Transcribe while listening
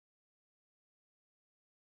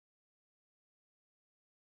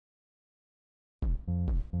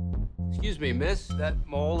Excuse me, miss, that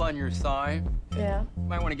mole on your thigh? Yeah. You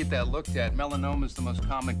might want to get that looked at. Melanoma is the most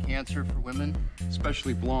common cancer for women,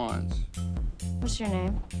 especially blondes. What's your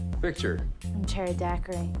name? Victor. I'm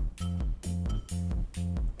Pterodactyl.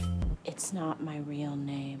 It's not my real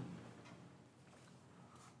name.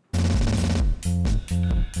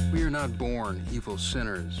 We are not born evil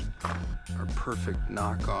sinners or perfect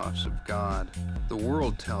knockoffs of God. The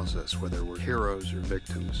world tells us whether we're heroes or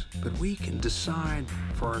victims, but we can decide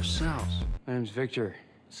for ourselves. My name's Victor.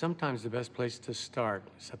 Sometimes the best place to start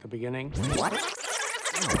is at the beginning. What?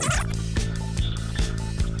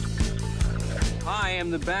 I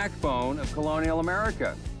am the backbone of colonial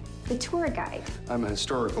America. The tour guide. I'm a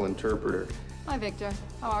historical interpreter. Hi, Victor.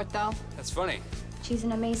 How art thou? That's funny. She's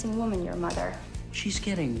an amazing woman, your mother. She's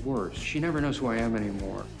getting worse. She never knows who I am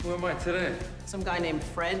anymore. Who am I today? Some guy named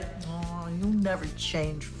Fred. Oh, you'll never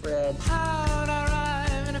change, Fred.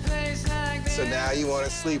 So now you want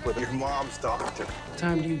to sleep with your mom's doctor. What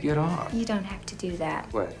time do you get off? You don't have to do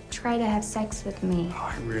that. What? Try to have sex with me.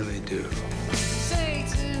 Oh, I really do.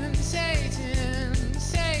 Satan, Satan,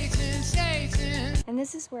 Satan, Satan. And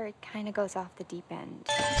this is where it kind of goes off the deep end.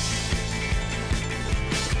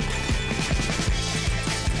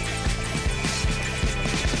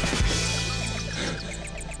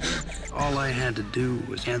 All I had to do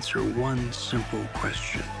was answer one simple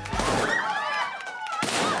question.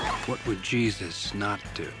 What would Jesus not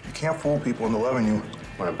do? You can't fool people into loving you.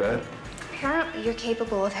 Want to bet? Apparently, you're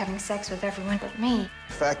capable of having sex with everyone but me.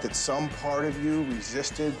 The fact that some part of you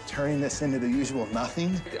resisted turning this into the usual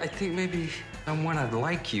nothing, I think maybe I want to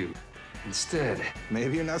like you instead.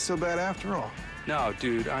 maybe you're not so bad after all. No,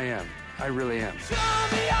 dude, I am. I really am. Show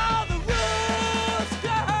me all the rules,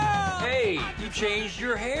 girl. Hey, you changed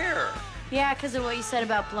your hair. Yeah, because of what you said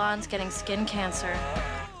about blondes getting skin cancer.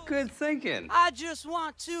 Good thinking. I just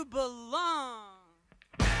want to belong.